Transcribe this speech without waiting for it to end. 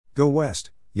Go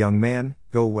west, young man,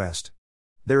 go west.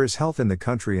 There is health in the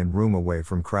country and room away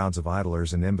from crowds of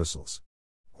idlers and imbeciles.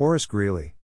 Horace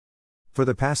Greeley. For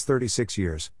the past 36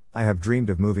 years, I have dreamed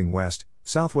of moving west,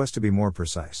 southwest to be more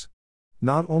precise.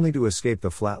 Not only to escape the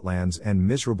flatlands and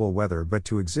miserable weather but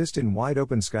to exist in wide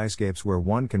open skyscapes where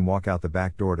one can walk out the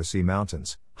back door to see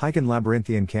mountains, hike in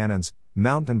labyrinthian canyons,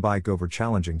 mountain bike over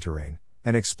challenging terrain,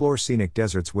 and explore scenic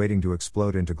deserts waiting to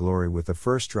explode into glory with the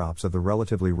first drops of the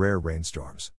relatively rare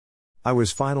rainstorms. I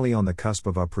was finally on the cusp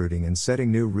of uprooting and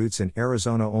setting new roots in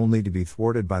Arizona only to be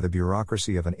thwarted by the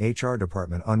bureaucracy of an HR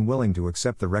department unwilling to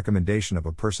accept the recommendation of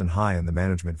a person high in the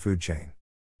management food chain.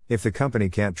 If the company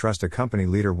can't trust a company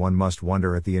leader, one must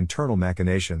wonder at the internal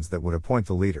machinations that would appoint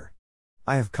the leader.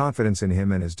 I have confidence in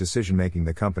him and his decision-making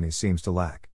the company seems to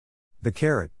lack. The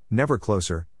carrot, never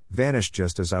closer, vanished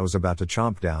just as I was about to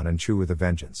chomp down and chew with a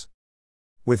vengeance.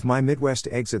 With my Midwest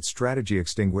exit strategy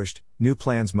extinguished, new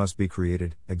plans must be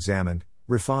created, examined,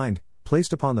 refined,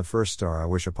 placed upon the first star I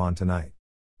wish upon tonight.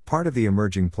 Part of the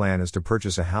emerging plan is to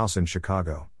purchase a house in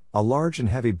Chicago, a large and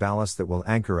heavy ballast that will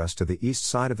anchor us to the east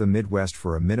side of the Midwest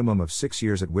for a minimum of 6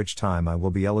 years, at which time I will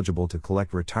be eligible to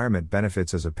collect retirement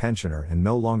benefits as a pensioner and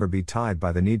no longer be tied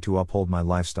by the need to uphold my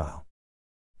lifestyle.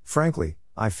 Frankly,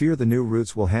 I fear the new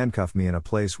roots will handcuff me in a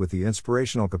place with the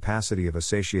inspirational capacity of a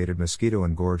satiated mosquito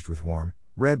engorged with warm,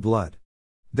 red blood.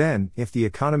 Then, if the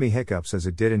economy hiccups as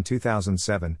it did in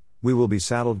 2007, we will be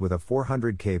saddled with a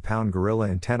 400k-pound gorilla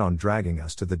intent on dragging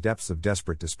us to the depths of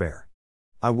desperate despair.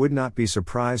 I would not be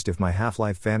surprised if my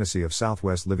half-life fantasy of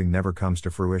Southwest living never comes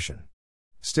to fruition.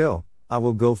 Still, I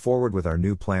will go forward with our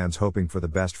new plans, hoping for the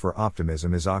best, for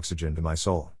optimism is oxygen to my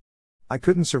soul. I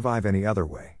couldn't survive any other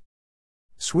way.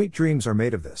 Sweet dreams are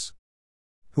made of this.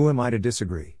 Who am I to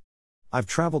disagree? I've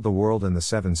traveled the world and the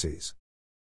 7 seas.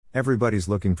 Everybody's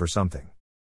looking for something.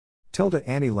 Tilda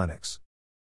Annie Lennox.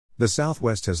 The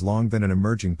Southwest has long been an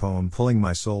emerging poem pulling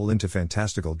my soul into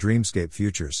fantastical dreamscape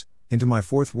futures, into my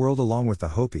fourth world along with the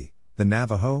Hopi, the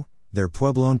Navajo, their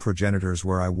Puebloan progenitors,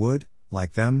 where I would,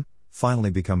 like them, finally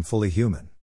become fully human.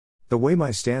 The way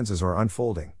my stanzas are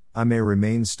unfolding, I may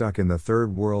remain stuck in the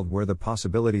third world where the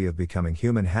possibility of becoming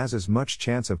human has as much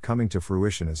chance of coming to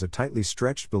fruition as a tightly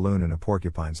stretched balloon in a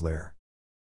porcupine's lair.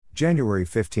 January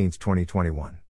 15, 2021.